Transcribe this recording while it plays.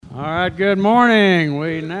All right, good morning.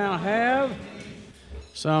 We now have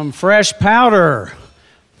some fresh powder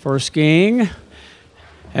for skiing.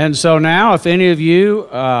 And so now, if any of you,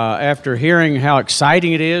 after hearing how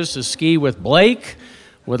exciting it is to ski with Blake,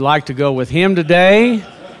 would like to go with him today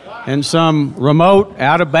in some remote,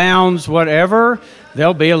 out-of-bounds, whatever,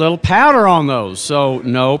 there'll be a little powder on those, so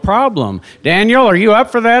no problem. Daniel, are you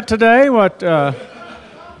up for that today?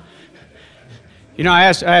 I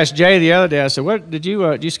asked Jay the other day, I said, "What did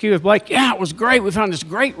you ski with Blake?" "Yeah, it was great. We found this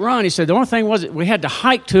great run." He said, "The only thing was we had to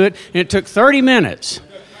hike to it, and it took 30 minutes.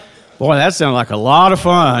 Boy, that sounded like a lot of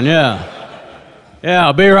fun, yeah. Yeah,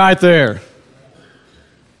 I'll be right there.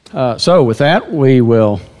 So with that, I'm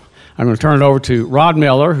going to turn it over to Rod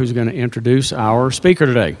Miller, who's going to introduce our speaker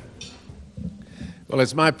today. Well,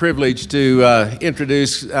 it's my privilege to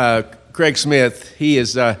introduce Craig Smith. He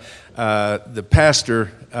is the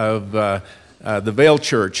pastor of the Vale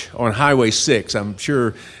Church on Highway 6. I'm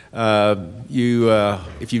sure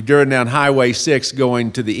if you've driven down Highway 6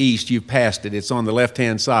 going to the east, you've passed it. It's on the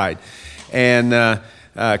left-hand side. And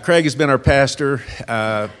Craig has been our pastor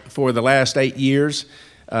for the last 8 years.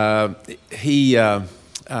 He's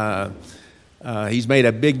made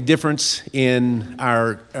a big difference in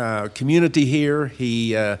our community here.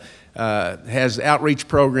 He has outreach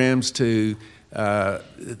programs to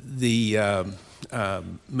the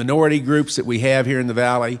minority groups that we have here in the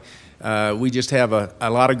Valley. We just have a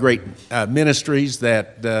lot of great ministries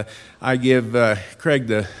that I give Craig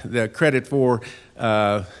the credit for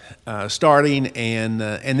starting and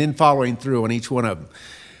then following through on each one of them.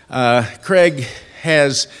 Craig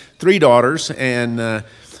has 3 daughters and a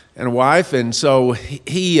wife, and so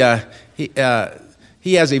he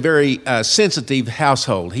has a very sensitive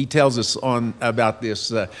household. He tells us about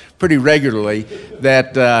this pretty regularly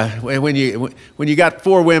that when you got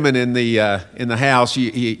 4 women in the house,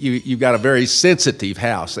 you've got a very sensitive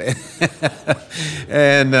house.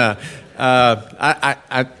 And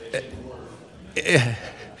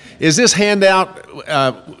is this handout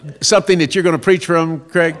something that you're going to preach from,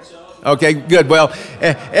 Craig? Okay, good. Well,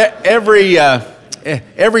 every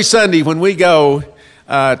Sunday when we go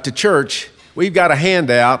to church, we've got a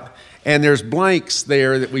handout, and there's blanks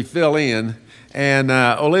there that we fill in. And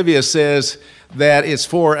Olivia says that it's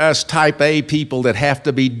for us type A people that have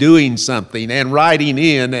to be doing something and writing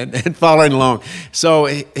in and following along. So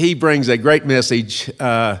he brings a great message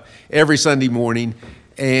every Sunday morning.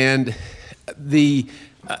 And the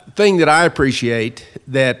thing that I appreciate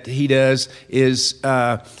that he does is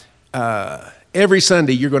every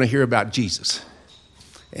Sunday you're going to hear about Jesus.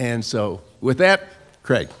 And so with that,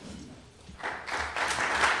 Craig.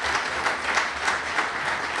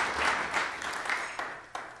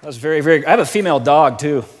 That was very, very good. I have a female dog,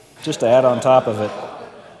 too, just to add on top of it.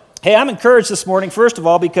 Hey, I'm encouraged this morning, first of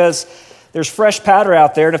all, because there's fresh powder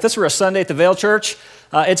out there. And if this were a Sunday at the Vale Church,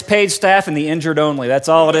 it's paid staff and the injured only. That's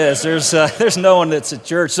all it is. There's no one that's at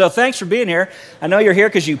church. So thanks for being here. I know you're here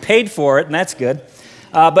because you paid for it, and that's good.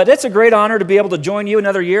 But it's a great honor to be able to join you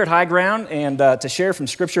another year at High Ground and to share from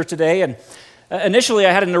Scripture today. And initially,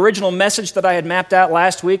 I had an original message that I had mapped out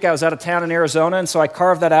last week. I was out of town in Arizona, and so I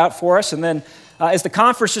carved that out for us. And then as the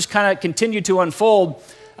conference just kind of continued to unfold,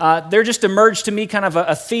 there just emerged to me kind of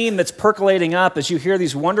a theme that's percolating up as you hear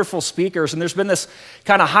these wonderful speakers. And there's been this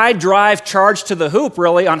kind of high drive charge to the hoop,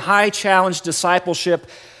 really, on high challenge discipleship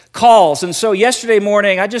calls. And so yesterday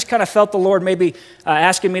morning, I just kind of felt the Lord maybe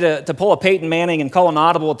asking me to pull a Peyton Manning and call an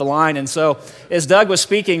audible at the line. And so as Doug was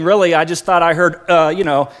speaking, really, I just thought I heard,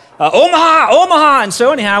 Omaha. And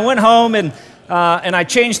so anyhow, I went home and I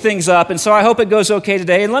changed things up. And so I hope it goes okay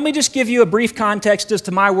today. And let me just give you a brief context as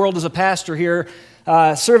to my world as a pastor here,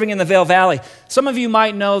 serving in the Vale Valley. Some of you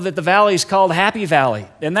might know that the valley is called Happy Valley.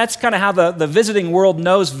 And that's kind of how the visiting world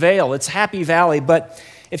knows Vale. It's Happy Valley. But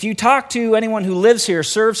if you talk to anyone who lives here,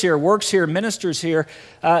 serves here, works here, ministers here,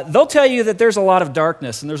 they'll tell you that there's a lot of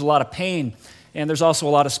darkness and there's a lot of pain and there's also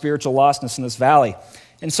a lot of spiritual lostness in this valley.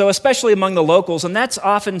 And so especially among the locals, and that's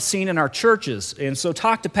often seen in our churches. And so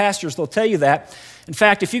talk to pastors, they'll tell you that. In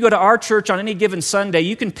fact, if you go to our church on any given Sunday,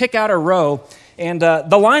 you can pick out a row, and the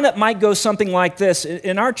lineup might go something like this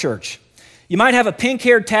in our church. You might have a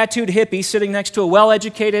pink-haired, tattooed hippie sitting next to a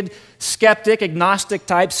well-educated, skeptic, agnostic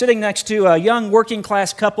type, sitting next to a young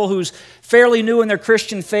working-class couple who's fairly new in their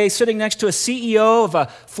Christian faith, sitting next to a CEO of a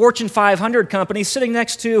Fortune 500 company, sitting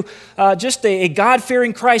next to just a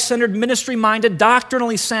God-fearing, Christ-centered, ministry-minded,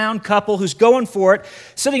 doctrinally sound couple who's going for it,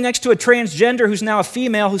 sitting next to a transgender who's now a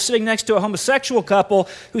female, who's sitting next to a homosexual couple,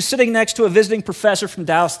 who's sitting next to a visiting professor from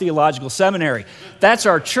Dallas Theological Seminary. That's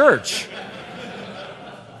our church.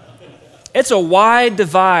 It's a wide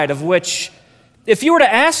divide of which If you were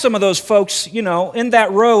to ask some of those folks, in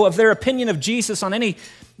that row of their opinion of Jesus on any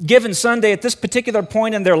given Sunday at this particular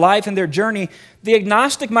point in their life and their journey, the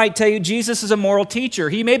agnostic might tell you Jesus is a moral teacher.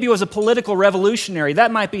 He maybe was a political revolutionary. That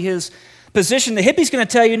might be his position. The hippie's going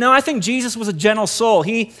to tell you, no, I think Jesus was a gentle soul.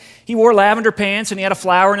 He wore lavender pants and he had a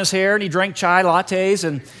flower in his hair and he drank chai lattes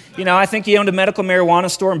and, I think he owned a medical marijuana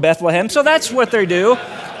store in Bethlehem. So that's what they do.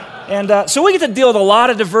 And so we get to deal with a lot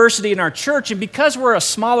of diversity in our church, and because we're a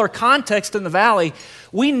smaller context in the Valley,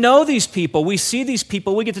 we know these people, we see these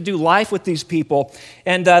people, we get to do life with these people,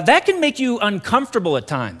 and that can make you uncomfortable at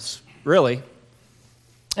times, really.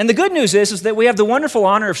 And the good news is that we have the wonderful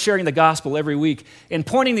honor of sharing the gospel every week and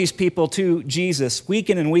pointing these people to Jesus week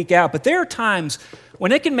in and week out, but there are times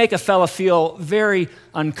when it can make a fella feel very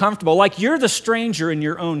uncomfortable, like you're the stranger in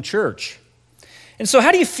your own church. And so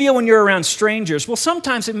how do you feel when you're around strangers? Well,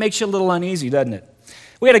 sometimes it makes you a little uneasy, doesn't it?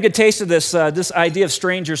 We had a good taste of this idea of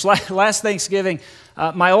strangers. Last Thanksgiving,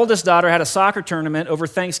 my oldest daughter had a soccer tournament over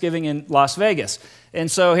Thanksgiving in Las Vegas.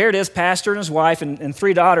 And so here it is, pastor and his wife and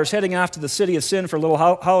 3 daughters heading off to the city of sin for a little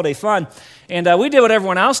holiday fun. And we did what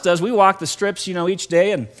everyone else does. We walked the strips, each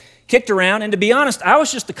day and kicked around. And to be honest, I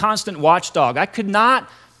was just a constant watchdog.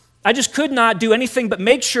 I just could not do anything but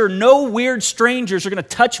make sure no weird strangers are going to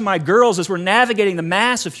touch my girls as we're navigating the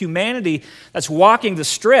mass of humanity that's walking the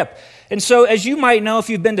strip. And so, as you might know if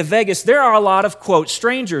you've been to Vegas, there are a lot of, quote,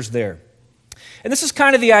 strangers there. And this is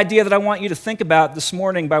kind of the idea that I want you to think about this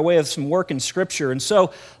morning by way of some work in Scripture. And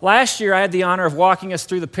so last year I had the honor of walking us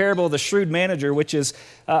through the parable of the shrewd manager, which is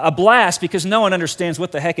a blast because no one understands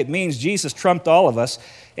what the heck it means. Jesus trumped all of us.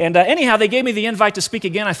 And anyhow, they gave me the invite to speak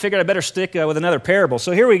again. I figured I better stick with another parable.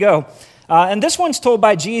 So here we go. And this one's told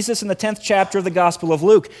by Jesus in the 10th chapter of the Gospel of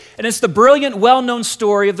Luke. And it's the brilliant, well-known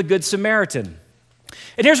story of the Good Samaritan.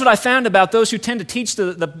 And here's what I found about those who tend to teach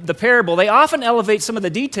the parable. They often elevate some of the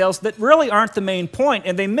details that really aren't the main point,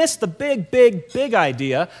 and they miss the big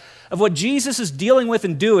idea of what Jesus is dealing with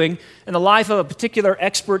and doing in the life of a particular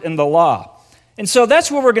expert in the law. And so that's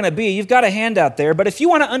where we're going to be. You've got a handout there, but if you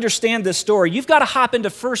want to understand this story, you've got to hop into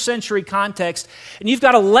first century context, and you've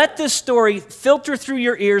got to let this story filter through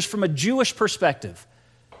your ears from a Jewish perspective.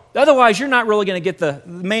 Otherwise, you're not really going to get the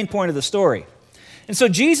main point of the story. And so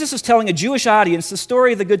Jesus is telling a Jewish audience the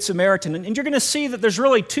story of the Good Samaritan, and you're going to see that there's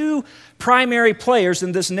really 2 primary players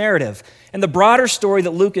in this narrative. And the broader story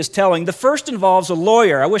that Luke is telling, the first involves a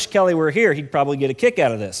lawyer. I wish Kelly were here. He'd probably get a kick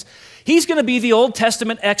out of this. He's going to be the Old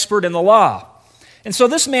Testament expert in the law. And so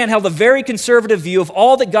this man held a very conservative view of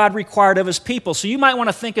all that God required of his people. So you might want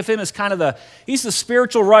to think of him as kind of he's the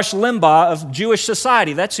spiritual Rush Limbaugh of Jewish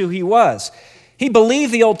society. That's who he was. He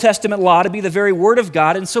believed the Old Testament law to be the very word of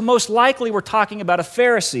God, and so most likely we're talking about a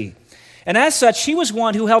Pharisee. And as such, he was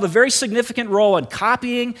one who held a very significant role in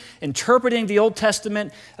copying, interpreting the Old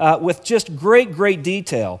Testament with just great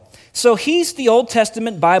detail. So he's the Old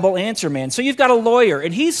Testament Bible answer man. So you've got a lawyer,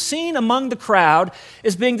 and he's seen among the crowd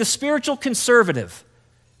as being the spiritual conservative.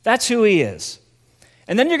 That's who he is.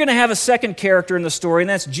 And then you're going to have a second character in the story, and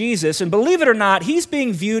that's Jesus. And believe it or not, he's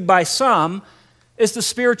being viewed by some as the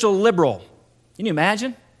spiritual liberal. Can you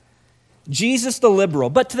imagine? Jesus the liberal.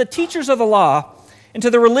 But to the teachers of the law and to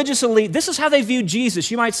the religious elite, this is how they viewed Jesus.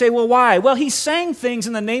 You might say, well, why? Well, he's saying things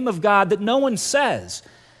in the name of God that no one says.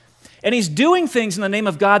 And he's doing things in the name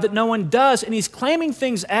of God that no one does. And he's claiming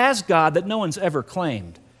things as God that no one's ever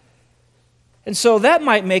claimed. And so that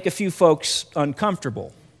might make a few folks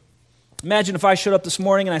uncomfortable. Imagine if I showed up this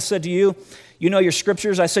morning and I said to you, you know your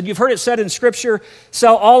scriptures. I said, you've heard it said in Scripture,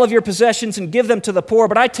 sell all of your possessions and give them to the poor.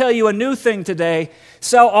 But I tell you a new thing today,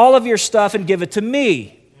 sell all of your stuff and give it to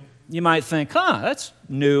me. You might think, that's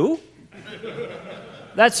new.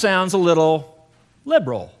 That sounds a little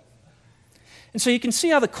liberal. And so you can see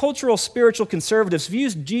how the cultural spiritual conservatives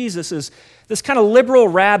views Jesus as this kind of liberal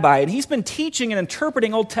rabbi. And he's been teaching and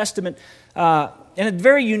interpreting Old Testament in a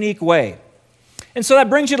very unique way. And so that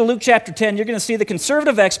brings you to Luke chapter 10. You're going to see the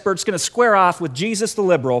conservative expert's going to square off with Jesus the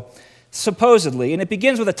liberal, supposedly. And it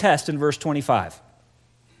begins with a test in verse 25.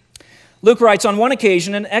 Luke writes, on one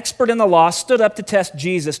occasion, an expert in the law stood up to test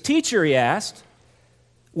Jesus. Teacher, he asked,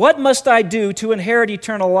 what must I do to inherit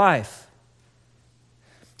eternal life?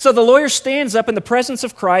 So the lawyer stands up in the presence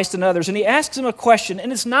of Christ and others, and he asks him a question,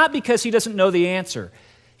 and it's not because he doesn't know the answer.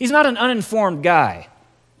 He's not an uninformed guy.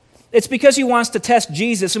 It's because he wants to test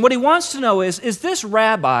Jesus. And what he wants to know is this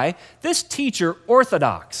rabbi, this teacher,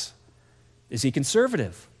 orthodox? Is he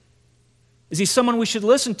conservative? Is he someone we should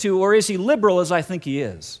listen to, or is he liberal as I think he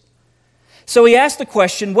is? So he asked the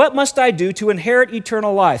question, what must I do to inherit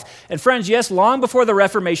eternal life? And friends, yes, long before the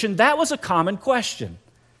Reformation, that was a common question.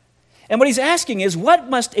 And what he's asking is, what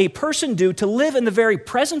must a person do to live in the very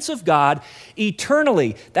presence of God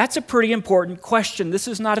eternally? That's a pretty important question. This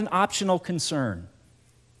is not an optional concern.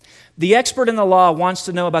 The expert in the law wants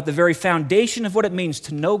to know about the very foundation of what it means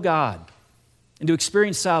to know God and to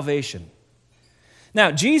experience salvation.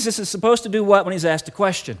 Now, Jesus is supposed to do what when he's asked a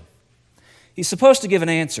question? He's supposed to give an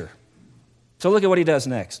answer. So look at what he does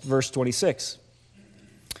next, verse 26.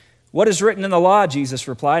 "What is written in the law?" Jesus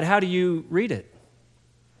replied. "How do you read it?"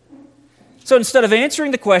 So instead of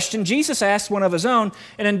answering the question, Jesus asked one of his own,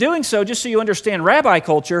 and in doing so, just so you understand rabbi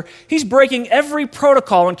culture, he's breaking every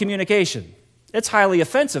protocol in communication. It's highly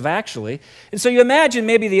offensive, actually. And so you imagine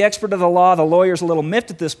maybe the expert of the law, the lawyer's a little miffed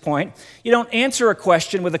at this point. You don't answer a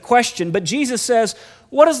question with a question, but Jesus says,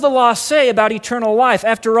 what does the law say about eternal life?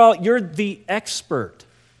 After all, you're the expert.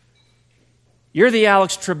 You're the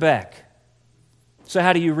Alex Trebek. So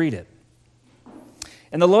how do you read it?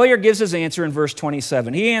 And the lawyer gives his answer in verse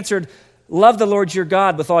 27. He answered, "Love the Lord your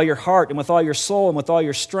God with all your heart and with all your soul and with all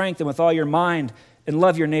your strength and with all your mind, and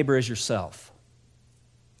love your neighbor as yourself."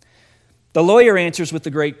 The lawyer answers with the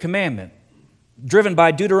great commandment, driven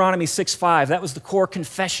by Deuteronomy 6:5. That was the core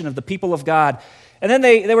confession of the people of God. And then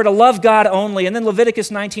they were to love God only. And then Leviticus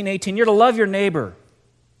 19:18, you're to love your neighbor.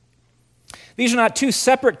 These are not two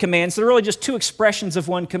separate commands. They're really just two expressions of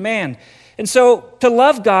one command. And so to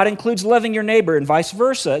love God includes loving your neighbor and vice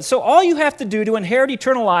versa. So all you have to do to inherit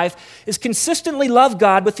eternal life is consistently love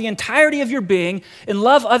God with the entirety of your being and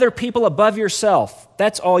love other people above yourself.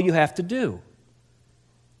 That's all you have to do.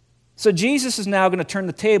 So Jesus is now going to turn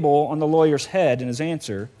the table on the lawyer's head in his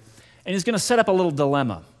answer, and he's going to set up a little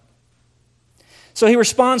dilemma. So he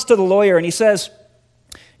responds to the lawyer and he says,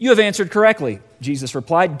 "You have answered correctly," Jesus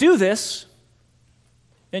replied. "Do this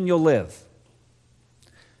and you'll live."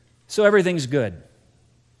 So everything's good.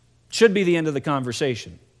 Should be the end of the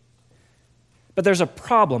conversation. But there's a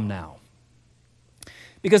problem now.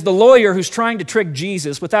 Because the lawyer who's trying to trick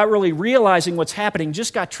Jesus without really realizing what's happening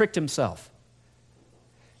just got tricked himself.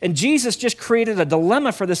 And Jesus just created a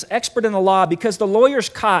dilemma for this expert in the law because the lawyer's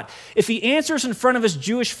caught. If he answers in front of his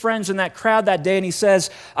Jewish friends in that crowd that day and he says,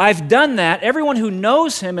 "I've done that," everyone who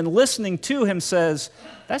knows him and listening to him says,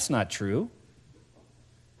 "That's not true."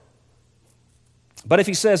 But if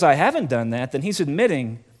he says, "I haven't done that," then he's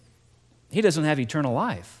admitting he doesn't have eternal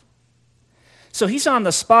life. So he's on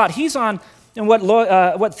the spot. He's on in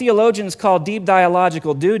what theologians call deep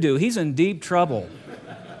dialogical doo-doo. He's in deep trouble.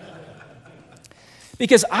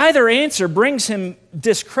 Because either answer brings him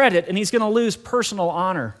discredit and he's going to lose personal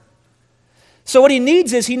honor. So what he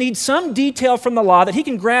needs some detail from the law that he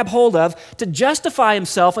can grab hold of to justify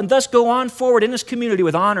himself and thus go on forward in his community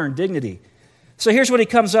with honor and dignity. So here's what he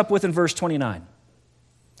comes up with in verse 29.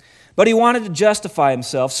 But he wanted to justify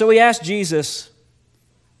himself, so he asked Jesus,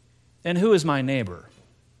 "And who is my neighbor?"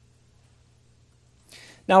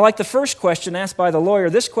 Now, like the first question asked by the lawyer,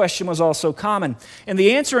 this question was also common. And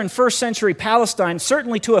the answer in first century Palestine,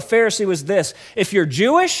 certainly to a Pharisee, was this: if you're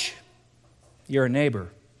Jewish, you're a neighbor.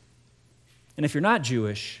 And if you're not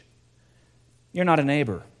Jewish, you're not a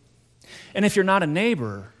neighbor. And if you're not a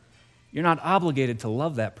neighbor, you're not obligated to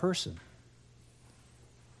love that person.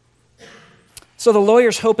 So the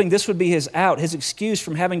lawyer's hoping this would be his out, his excuse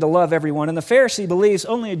from having to love everyone. And the Pharisee believes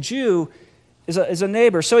only a Jew is a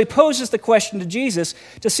neighbor. So he poses the question to Jesus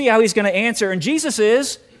to see how he's going to answer. And Jesus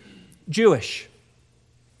is Jewish.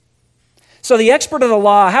 So the expert of the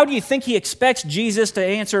law, how do you think he expects Jesus to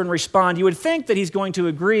answer and respond? You would think that he's going to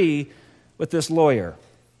agree with this lawyer.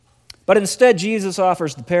 But instead, Jesus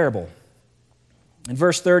offers the parable. In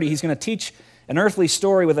verse 30, he's going to teach an earthly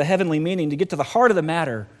story with a heavenly meaning to get to the heart of the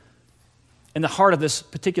matter and the heart of this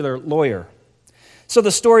particular lawyer. So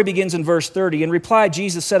the story begins in verse 30. In reply,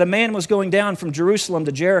 Jesus said, "A man was going down from Jerusalem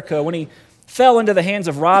to Jericho when he fell into the hands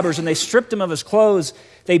of robbers, and they stripped him of his clothes.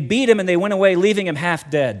 They beat him, and they went away, leaving him half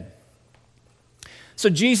dead." So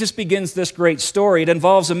Jesus begins this great story. It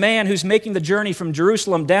involves a man who's making the journey from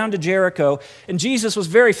Jerusalem down to Jericho, and Jesus was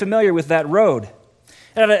very familiar with that road.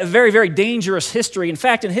 It had a very, very dangerous history. In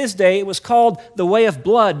fact, in his day, it was called the Way of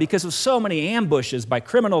Blood because of so many ambushes by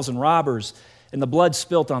criminals and robbers and the blood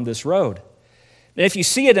spilt on this road. And if you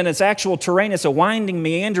see it in its actual terrain, it's a winding,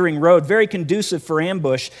 meandering road, very conducive for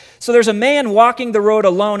ambush. So there's a man walking the road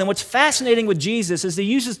alone, and what's fascinating with Jesus is he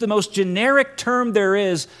uses the most generic term there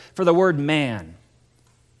is for the word man.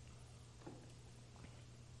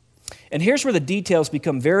 And here's where the details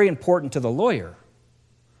become very important to the lawyer.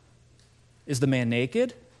 Is the man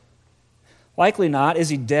naked? Likely not. Is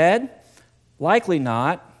he dead? Likely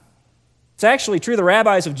not. It's actually true the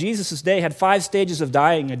rabbis of Jesus' day had 5 stages of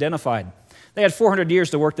dying identified. They had 400 years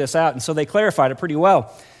to work this out, and so they clarified it pretty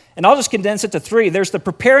well. And I'll just condense it to three. There's the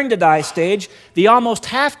preparing to die stage, the almost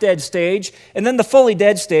half-dead stage, and then the fully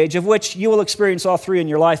dead stage, of which you will experience all three in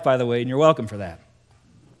your life, by the way, and you're welcome for that.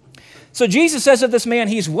 So Jesus says of this man,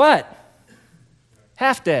 he's what?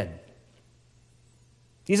 Half dead.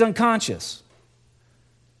 He's unconscious.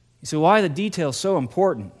 You say, why are the details so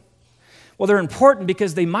important? Well, they're important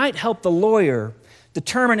because they might help the lawyer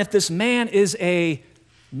determine if this man is a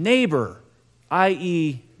neighbor,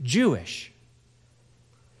 i.e., Jewish.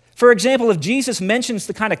 For example, if Jesus mentions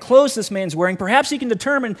the kind of clothes this man's wearing, perhaps he can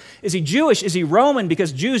determine, is he Jewish, is he Roman,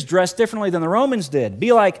 because Jews dress differently than the Romans did.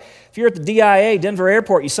 Be like, if you're at the DIA, Denver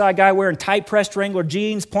Airport, you saw a guy wearing tight-pressed Wrangler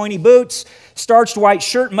jeans, pointy boots, starched white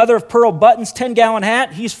shirt, mother-of-pearl buttons, 10-gallon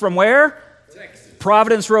hat. He's from where? Texas.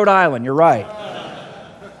 Providence, Rhode Island. You're right.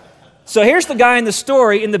 So here's the guy in the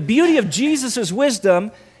story, and the beauty of Jesus'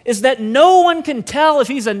 wisdom is that no one can tell if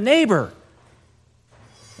he's a neighbor.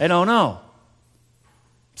 They don't know.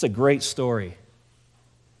 It's a great story.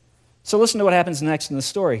 So listen to what happens next in the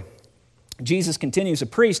story. Jesus continues, a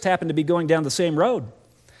priest happened to be going down the same road.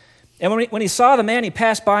 And when he saw the man, he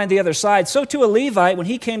passed by on the other side. So too a Levite, when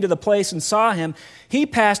he came to the place and saw him, he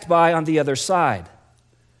passed by on the other side.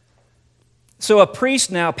 So a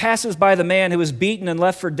priest now passes by the man who was beaten and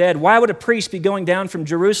left for dead. Why would a priest be going down from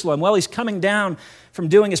Jerusalem? Well, he's coming down from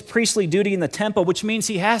doing his priestly duty in the temple, which means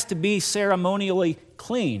he has to be ceremonially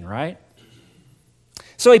clean, right?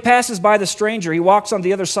 So he passes by the stranger. He walks on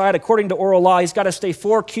the other side. According to oral law, he's got to stay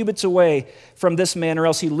 4 cubits away from this man, or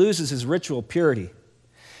else he loses his ritual purity.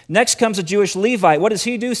 Next comes a Jewish Levite. What does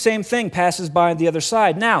he do? Same thing, passes by on the other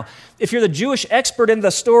side. Now, if you're the Jewish expert in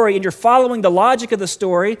the story and you're following the logic of the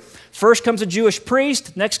story, first comes a Jewish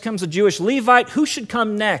priest, next comes a Jewish Levite. Who should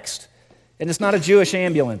come next? And it's not a Jewish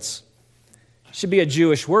ambulance. It should be a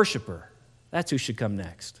Jewish worshiper. That's who should come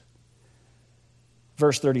next.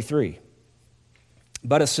 Verse 33.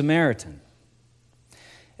 But a Samaritan,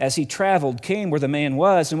 as he traveled, came where the man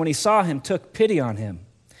was, and when he saw him, took pity on him.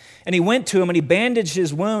 And he went to him, and he bandaged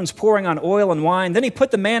his wounds, pouring on oil and wine. Then he put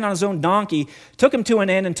the man on his own donkey, took him to an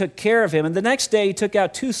inn, and took care of him. And the next day he took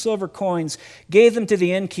out 2 silver coins, gave them to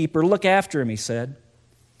the innkeeper. Look after him, he said.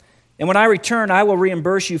 And when I return, I will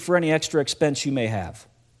reimburse you for any extra expense you may have.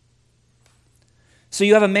 So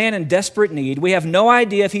you have a man in desperate need. We have no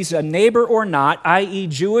idea if he's a neighbor or not, i.e.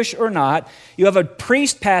 Jewish or not. You have a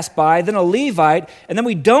priest pass by, then a Levite, and then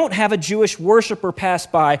we don't have a Jewish worshiper pass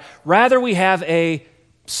by. Rather, we have a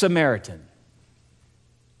Samaritan.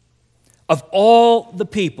 Of all the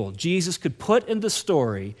people Jesus could put in the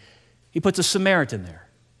story, he puts a Samaritan there.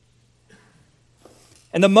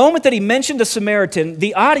 And the moment that he mentioned a Samaritan,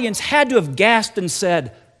 the audience had to have gasped and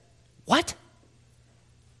said, "What?"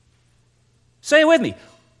 Say it with me.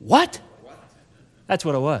 What? That's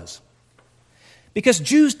what it was. Because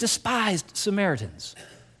Jews despised Samaritans.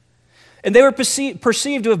 And they were perceived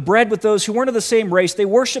to have bred with those who weren't of the same race. They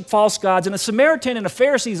worshiped false gods. And a Samaritan in a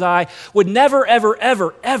Pharisee's eye would never, ever,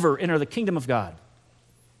 ever, ever enter the kingdom of God.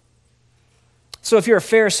 So if you're a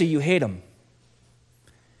Pharisee, you hate him.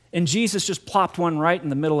 And Jesus just plopped one right in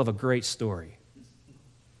the middle of a great story.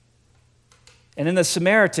 And in the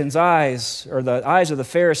Samaritan's eyes, or the eyes of the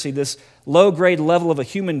Pharisee, this low-grade level of a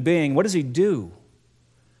human being, what does he do?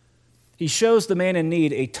 He shows the man in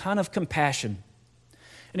need a ton of compassion.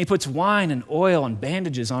 And he puts wine and oil and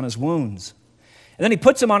bandages on his wounds. And then he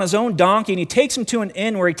puts him on his own donkey, and he takes him to an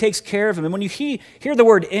inn where he takes care of him. And when you hear the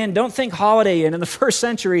word inn, don't think Holiday Inn. In the first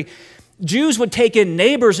century, Jews would take in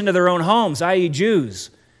neighbors into their own homes, i.e.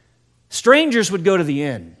 Jews. Strangers would go to the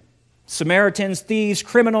inn. Samaritans, thieves,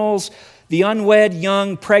 criminals, the unwed,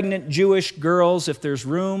 young, pregnant Jewish girls, if there's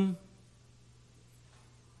room.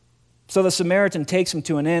 So the Samaritan takes him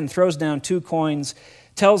to an inn, throws down 2 coins,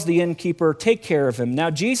 tells the innkeeper, take care of him. Now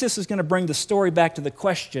Jesus is going to bring the story back to the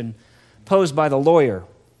question posed by the lawyer.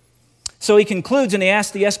 So he concludes and he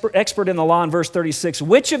asks the expert in the law in verse 36,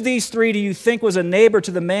 which of these 3 do you think was a neighbor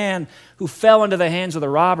to the man who fell into the hands of the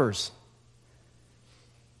robbers?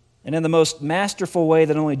 And in the most masterful way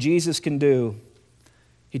that only Jesus can do,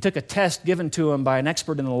 he took a test given to him by an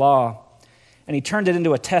expert in the law, and he turned it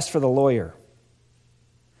into a test for the lawyer.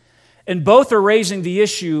 And both are raising the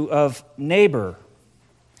issue of neighbor.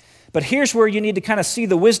 But here's where you need to kind of see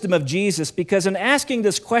the wisdom of Jesus, because in asking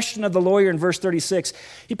this question of the lawyer in verse 36,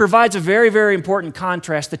 he provides a very, very important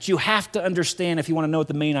contrast that you have to understand if you want to know what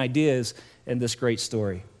the main idea is in this great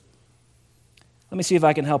story. Let me see if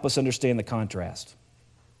I can help us understand the contrast.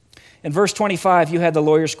 In verse 25, you had the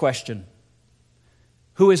lawyer's question.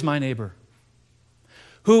 Who is my neighbor?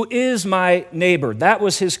 Who is my neighbor? That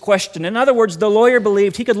was his question. In other words, the lawyer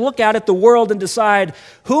believed he could look out at the world and decide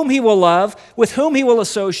whom he will love, with whom he will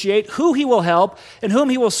associate, who he will help, and whom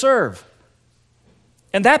he will serve.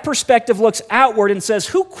 And that perspective looks outward and says,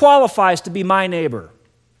 who qualifies to be my neighbor?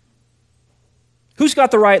 Who's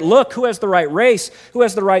got the right look? Who has the right race? Who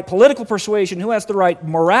has the right political persuasion? Who has the right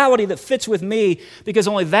morality that fits with me? Because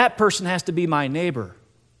only that person has to be my neighbor.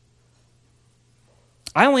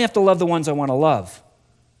 I only have to love the ones I want to love.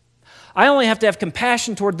 I only have to have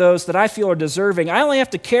compassion toward those that I feel are deserving. I only have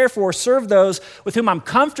to care for, serve those with whom I'm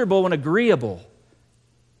comfortable and agreeable.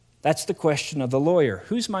 That's the question of the lawyer.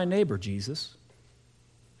 Who's my neighbor, Jesus?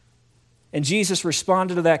 And Jesus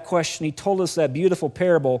responded to that question. He told us that beautiful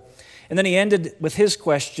parable. And then he ended with his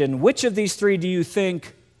question, which of these three do you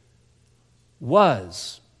think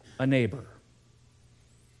was a neighbor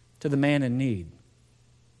to the man in need?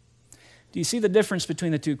 Do you see the difference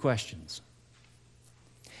between the two questions?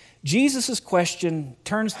 Jesus' question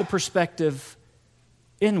turns the perspective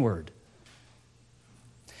inward.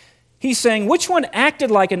 He's saying, which one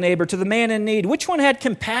acted like a neighbor to the man in need? Which one had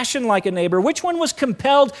compassion like a neighbor? Which one was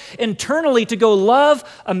compelled internally to go love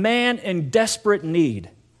a man in desperate need?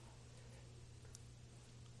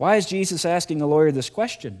 Why is Jesus asking the lawyer this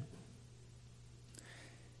question?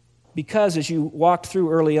 Because as you walked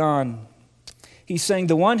through early on, he's saying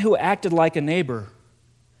the one who acted like a neighbor,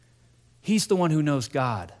 he's the one who knows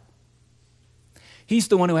God. He's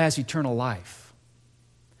the one who has eternal life.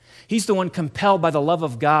 He's the one compelled by the love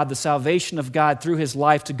of God, the salvation of God through his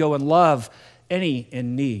life to go and love any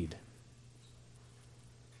in need.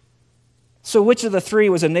 So which of the three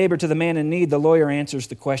was a neighbor to the man in need? The lawyer answers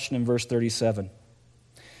the question in verse 37.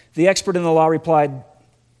 The expert in the law replied,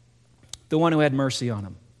 the one who had mercy on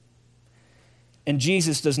him. And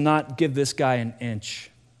Jesus does not give this guy an inch.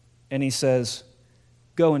 And he says,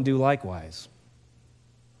 go and do likewise.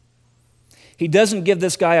 He doesn't give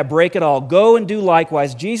this guy a break at all. Go and do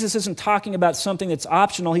likewise. Jesus isn't talking about something that's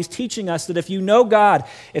optional. He's teaching us that if you know God,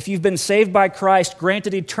 if you've been saved by Christ,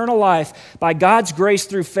 granted eternal life by God's grace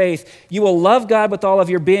through faith, you will love God with all of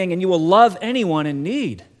your being and you will love anyone in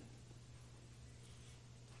need.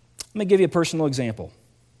 Let me give you a personal example.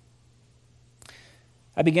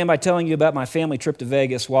 I began by telling you about my family trip to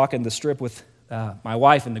Vegas, walking the strip with my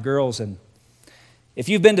wife and the girls. And if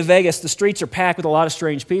you've been to Vegas, the streets are packed with a lot of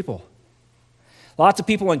strange people. Lots of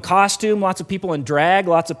people in costume, lots of people in drag,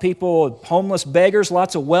 lots of people, homeless beggars,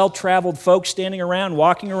 lots of well-traveled folks standing around,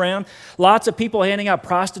 walking around, lots of people handing out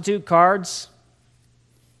prostitute cards.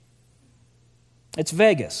 It's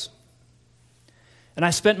Vegas. And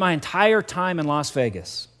I spent my entire time in Las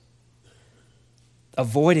Vegas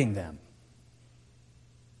avoiding them,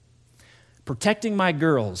 protecting my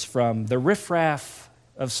girls from the riffraff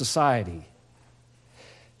of society,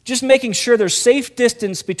 just making sure there's safe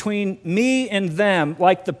distance between me and them,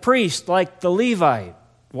 like the priest, like the Levite,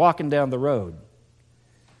 walking down the road.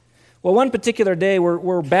 Well, one particular day,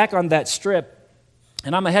 we're back on that strip,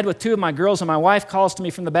 and I'm ahead with two of my girls, and my wife calls to me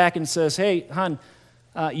from the back and says, hey, hon,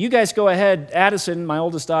 you guys go ahead. Addison, my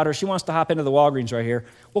oldest daughter, she wants to hop into the Walgreens right here.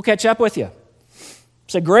 We'll catch up with you. I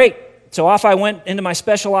said, great. So off I went into my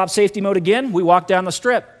special ops safety mode again. We walked down the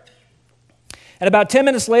strip. And about 10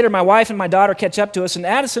 minutes later, my wife and my daughter catch up to us, and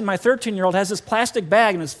Addison, my 13-year-old, has this plastic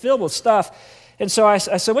bag, and it's filled with stuff. And so I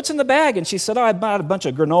said, what's in the bag? And she said, I bought a bunch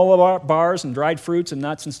of granola bars and dried fruits and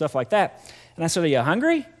nuts and stuff like that. And I said, are you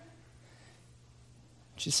hungry?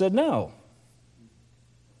 She said, no.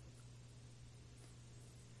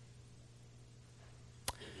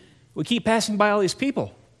 We keep passing by all these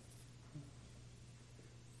people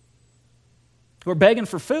who are begging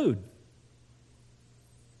for food.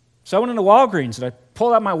 So I went into Walgreens and I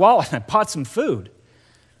pulled out my wallet and I bought some food.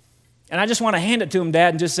 And I just want to hand it to him,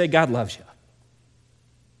 Dad, and just say, God loves you.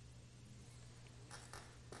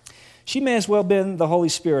 She may as well have been the Holy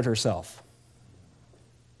Spirit herself,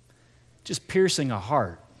 just piercing a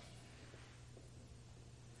heart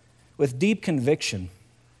with deep conviction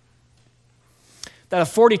that a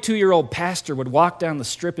 42-year-old pastor would walk down the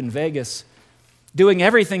strip in Vegas doing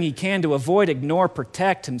everything he can to avoid, ignore,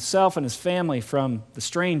 protect himself and his family from the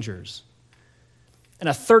strangers. And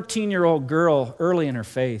a 13-year-old girl, early in her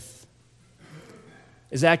faith,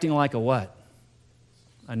 is acting like a what?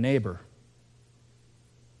 A neighbor.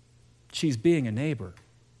 She's being a neighbor.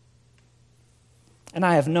 And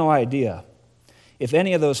I have no idea if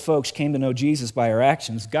any of those folks came to know Jesus by her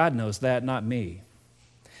actions. God knows that, not me.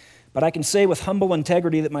 But I can say with humble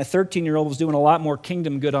integrity that my 13-year-old was doing a lot more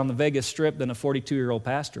kingdom good on the Vegas Strip than a 42-year-old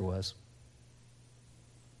pastor was.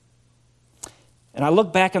 And I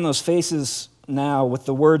look back on those faces now with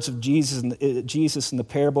the words of Jesus in the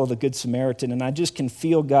parable of the Good Samaritan, and I just can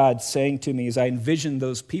feel God saying to me as I envision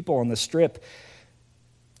those people on the strip,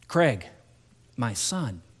 Craig, my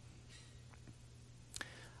son,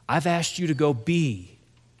 I've asked you to go be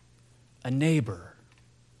a neighbor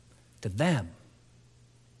to them.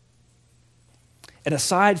 And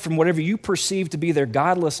aside from whatever you perceive to be their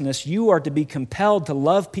godlessness, you are to be compelled to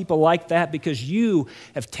love people like that because you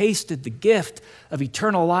have tasted the gift of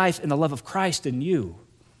eternal life and the love of Christ in you.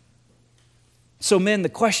 So, men, the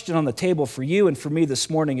question on the table for you and for me this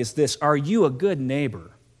morning is this: are you a good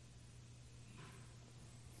neighbor?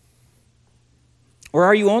 Or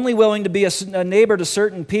are you only willing to be a neighbor to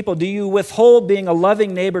certain people? Do you withhold being a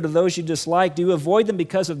loving neighbor to those you dislike? Do you avoid them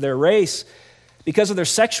because of their race, because of their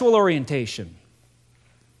sexual orientation?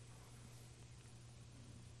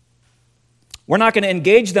 We're not going to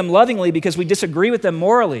engage them lovingly because we disagree with them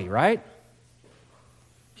morally, right?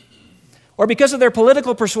 Or because of their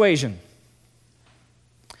political persuasion.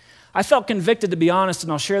 I felt convicted, to be honest,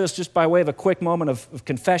 and I'll share this just by way of a quick moment of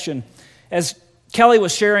confession. As Kelly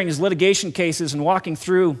was sharing his litigation cases and walking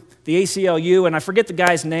through the ACLU, and I forget the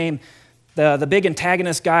guy's name, the big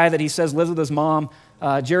antagonist guy that he says lives with his mom,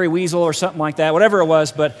 Jerry Weasel or something like that, whatever it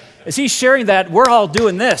was. But as he's sharing that, we're all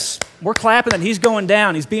doing this. We're clapping and he's going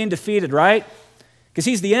down. He's being defeated, right? Because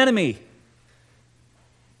he's the enemy.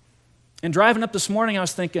 And driving up this morning, I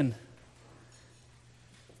was thinking,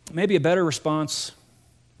 maybe a better response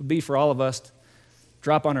would be for all of us to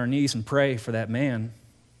drop on our knees and pray for that man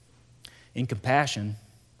in compassion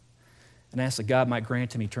and ask that God might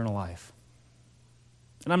grant him eternal life.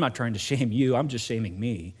 And I'm not trying to shame you, I'm just shaming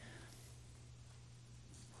me.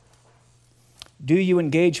 Do you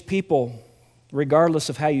engage people regardless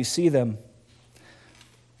of how you see them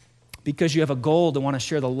because you have a goal to want to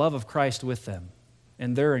share the love of Christ with them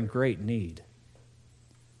and they're in great need?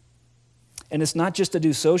 And it's not just to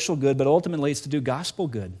do social good, but ultimately it's to do gospel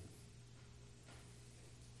good.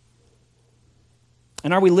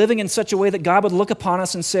 And are we living in such a way that God would look upon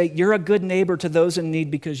us and say, you're a good neighbor to those in need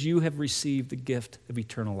because you have received the gift of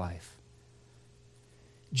eternal life?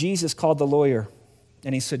 Jesus called the lawyer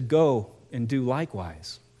and he said, go and do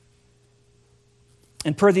likewise.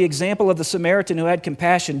 And per the example of the Samaritan who had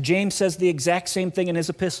compassion, James says the exact same thing in his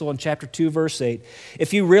epistle in chapter 2, verse 8.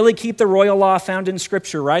 If you really keep the royal law found in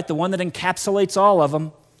Scripture, right, the one that encapsulates all of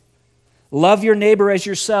them, love your neighbor as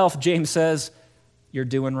yourself, James says, you're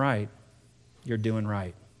doing right. You're doing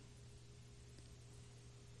right.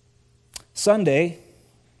 Sunday,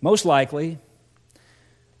 most likely,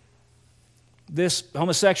 this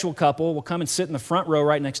homosexual couple will come and sit in the front row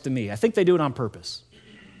right next to me. I think they do it on purpose.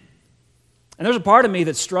 And there's a part of me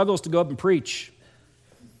that struggles to go up and preach.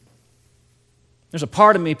 There's a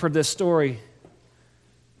part of me per this story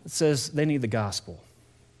that says they need the gospel.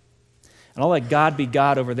 And I'll let God be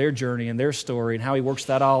God over their journey and their story and how he works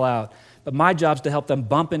that all out. But my job is to help them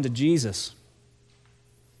bump into Jesus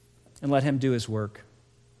and let him do his work.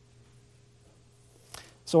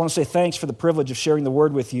 So I want to say thanks for the privilege of sharing the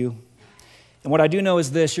word with you. And what I do know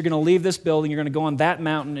is this: you're going to leave this building, you're going to go on that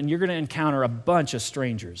mountain, and you're going to encounter a bunch of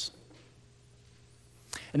strangers.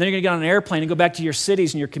 And then you're going to get on an airplane and go back to your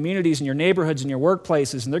cities and your communities and your neighborhoods and your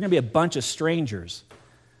workplaces, and they're going to be a bunch of strangers.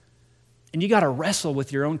 And you got to wrestle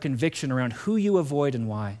with your own conviction around who you avoid and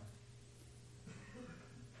why.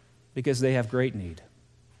 Because they have great need.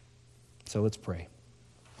 So let's pray.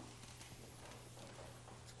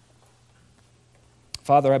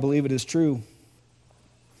 Father, I believe it is true.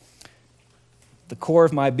 The core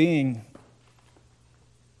of my being,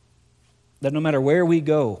 that no matter where we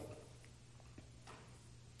go,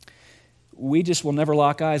 we just will never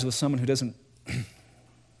lock eyes with someone who doesn't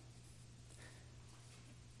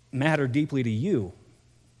matter deeply to you.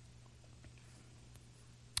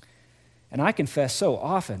 And I confess so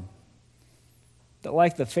often that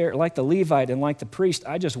like the Levite and like the priest,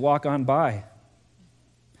 I just walk on by.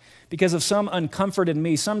 Because of some uncomfort in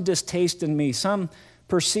me, some distaste in me, some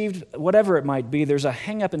perceived, whatever it might be, there's a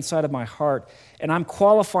hang-up inside of my heart, and I'm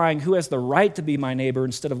qualifying who has the right to be my neighbor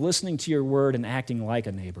instead of listening to your word and acting like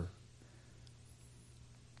a neighbor.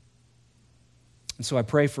 And so I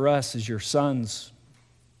pray for us as your sons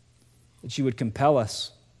that you would compel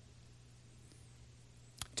us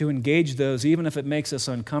to engage those, even if it makes us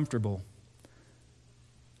uncomfortable.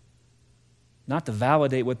 Not to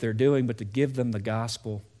validate what they're doing, but to give them the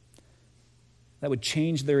gospel that would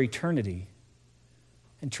change their eternity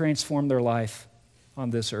and transform their life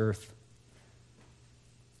on this earth.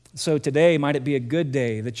 So today, might it be a good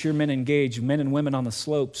day that your men engage, men and women on the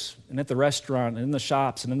slopes and at the restaurant and in the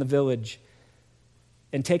shops and in the village,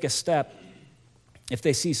 and take a step if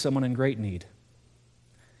they see someone in great need.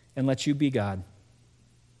 and let you be God.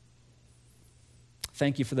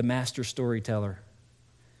 Thank you for the master storyteller.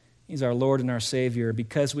 He's our Lord and our Savior.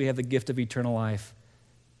 Because we have the gift of eternal life,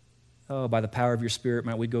 oh, by the power of your Spirit,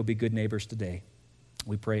 might we go be good neighbors today.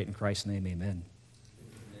 We pray it in Christ's name, amen.